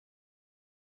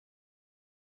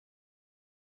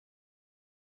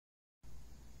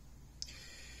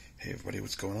Hey everybody,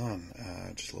 what's going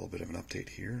on? Just a little bit of an update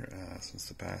here since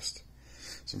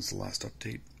the last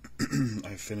update.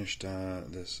 I finished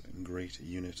this great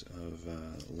unit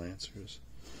of Lancers,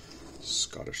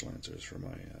 Scottish Lancers for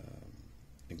my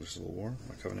English Civil War,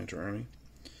 my Covenanter army.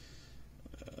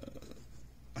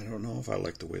 I don't know if I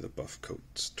like the way the buff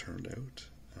coats turned out,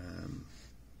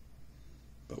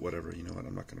 but whatever, you know what,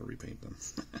 I'm not going to repaint them.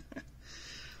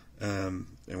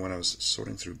 And when I was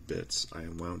sorting through bits, I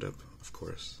wound up, of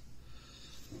course,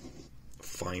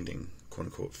 finding, quote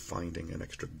unquote, finding an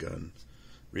extra gun.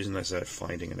 The reason I said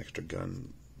finding an extra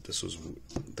gun, this was,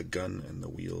 the gun and the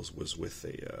wheels was with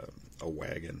a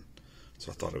wagon,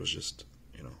 so I thought it was just,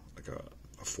 you know, like a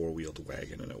four-wheeled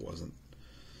wagon, and it wasn't.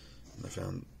 And I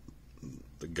found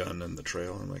the gun and the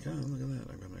trail, and I'm like, oh, look at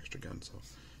that, I've got an extra gun. So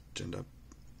ginned up,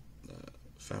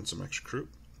 found some extra crew,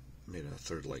 made a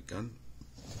third light gun,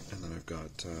 and then I've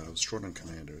got, I was short on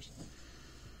commanders.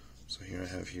 So here I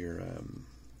have here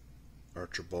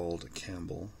Archibald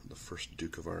Campbell, the 1st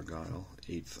Duke of Argyll,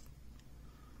 8th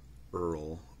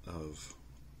Earl of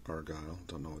Argyll.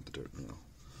 Don't know what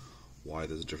why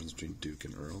there's a difference between Duke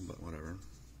and Earl, but whatever.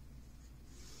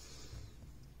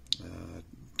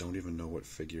 Don't even know what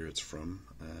figure it's from.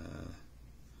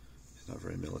 He's not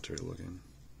very military looking.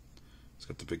 He's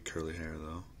got the big curly hair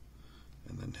though,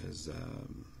 and then his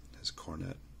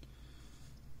cornet.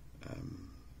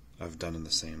 I've done in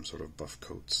the same sort of buff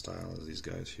coat style as these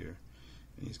guys here,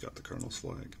 and he's got the Colonel's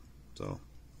flag. So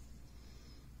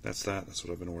that's that. That's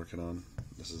what I've been working on.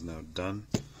 This is now done.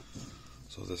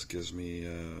 So this gives me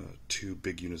 2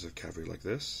 big units of cavalry like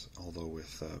this. Although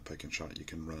with Pike and Shot you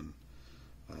can run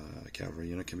a cavalry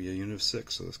unit can be a unit of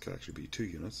 6, so this could actually be 2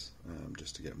 units,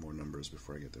 just to get more numbers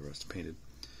before I get the rest painted.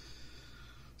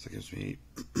 So it gives me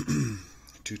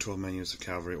 2 12-man units of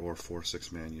cavalry or 4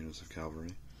 6-man units of cavalry.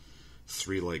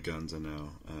 3 light guns and now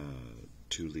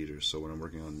 2 leaders. So what I'm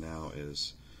working on now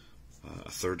is a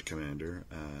 3rd commander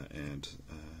and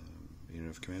a unit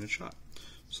of command and shot.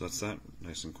 So that's that,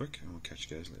 nice and quick, and we'll catch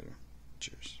you guys later.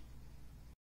 Cheers.